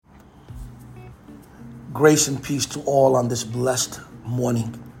Grace and peace to all on this blessed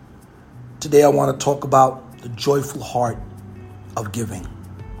morning. Today I want to talk about the joyful heart of giving.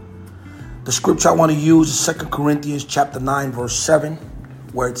 The scripture I want to use is 2 Corinthians chapter 9, verse 7,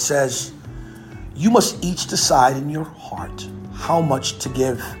 where it says, "You must each decide in your heart how much to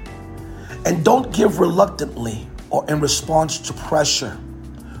give. And don't give reluctantly or in response to pressure,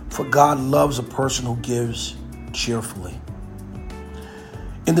 for God loves a person who gives cheerfully."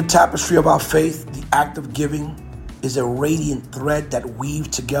 In the tapestry of our faith, the act of giving is a radiant thread that weaves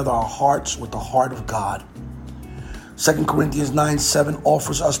together our hearts with the heart of God. 2 Corinthians 9:7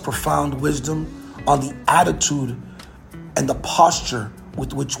 offers us profound wisdom on the attitude and the posture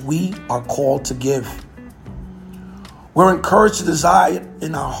with which we are called to give. We're encouraged to desire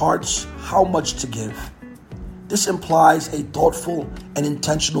in our hearts how much to give. This implies a thoughtful and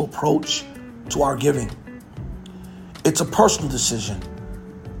intentional approach to our giving. It's a personal decision,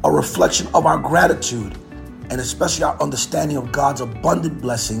 a reflection of our gratitude, and especially our understanding of God's abundant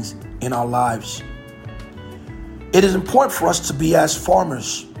blessings in our lives. It is important for us to be as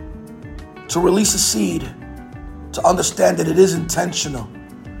farmers, to release a seed, to understand that it is intentional,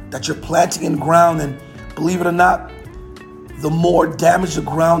 that you're planting in ground, and believe it or not, the more damage the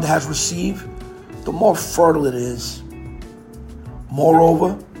ground has received, the more fertile it is.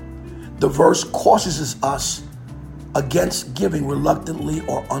 Moreover, the verse cautions us against giving reluctantly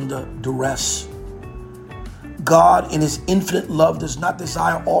or under duress. God, in his infinite love, does not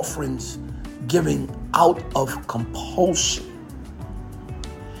desire offerings giving out of compulsion.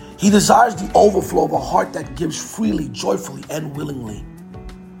 He desires the overflow of a heart that gives freely, joyfully, and willingly.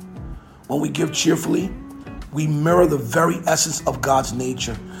 When we give cheerfully, we mirror the very essence of God's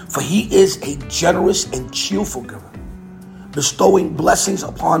nature, for he is a generous and cheerful giver, bestowing blessings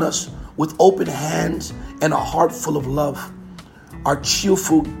upon us with open hands and a heart full of love. Our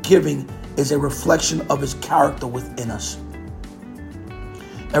cheerful giving is a reflection of his character within us.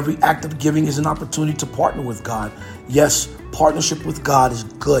 Every act of giving is an opportunity to partner with God. Yes, partnership with God is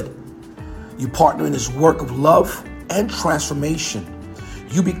good. You partner in his work of love and transformation.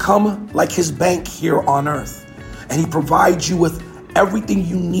 You become like his bank here on earth, and he provides you with everything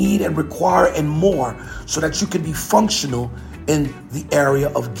you need and require and more so that you can be functional in the area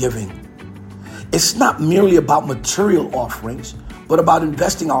of giving. It's not merely about material offerings, but about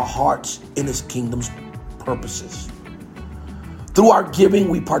investing our hearts in his kingdom's purposes. Through our giving,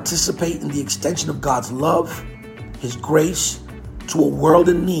 we participate in the extension of God's love, his grace to a world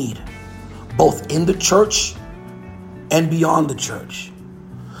in need, both in the church and beyond the church.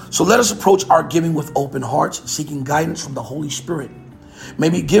 So let us approach our giving with open hearts, seeking guidance from the Holy Spirit. May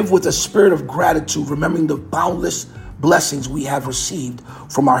we give with a spirit of gratitude, remembering the boundless blessings we have received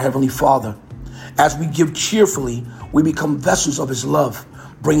from our Heavenly Father. As we give cheerfully, we become vessels of his love,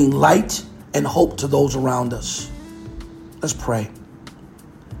 bringing light and hope to those around us. Let's pray.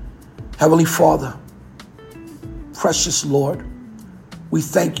 Heavenly Father, precious Lord, we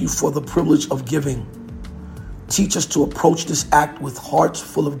thank you for the privilege of giving. Teach us to approach this act with hearts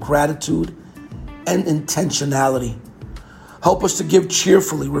full of gratitude and intentionality. Help us to give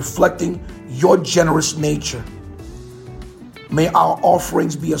cheerfully, reflecting your generous nature. May our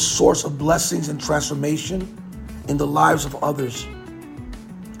offerings be a source of blessings and transformation in the lives of others.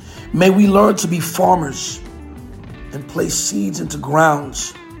 May we learn to be farmers and place seeds into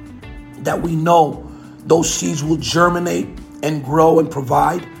grounds that we know those seeds will germinate and grow and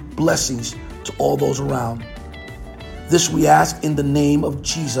provide blessings to all those around. This we ask in the name of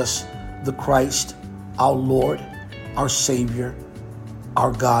Jesus, the Christ, our Lord, our Savior,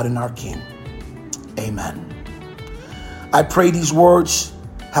 our God and our King. Amen. I pray these words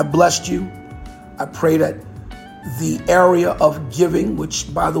have blessed you. I pray that the area of giving,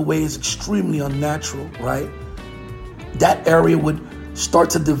 which by the way is extremely unnatural, right? That area would start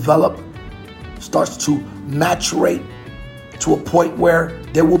to develop, starts to maturate to a point where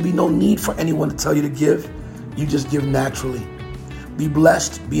there will be no need for anyone to tell you to give. You just give naturally. Be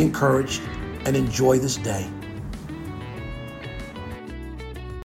blessed, be encouraged, and enjoy this day.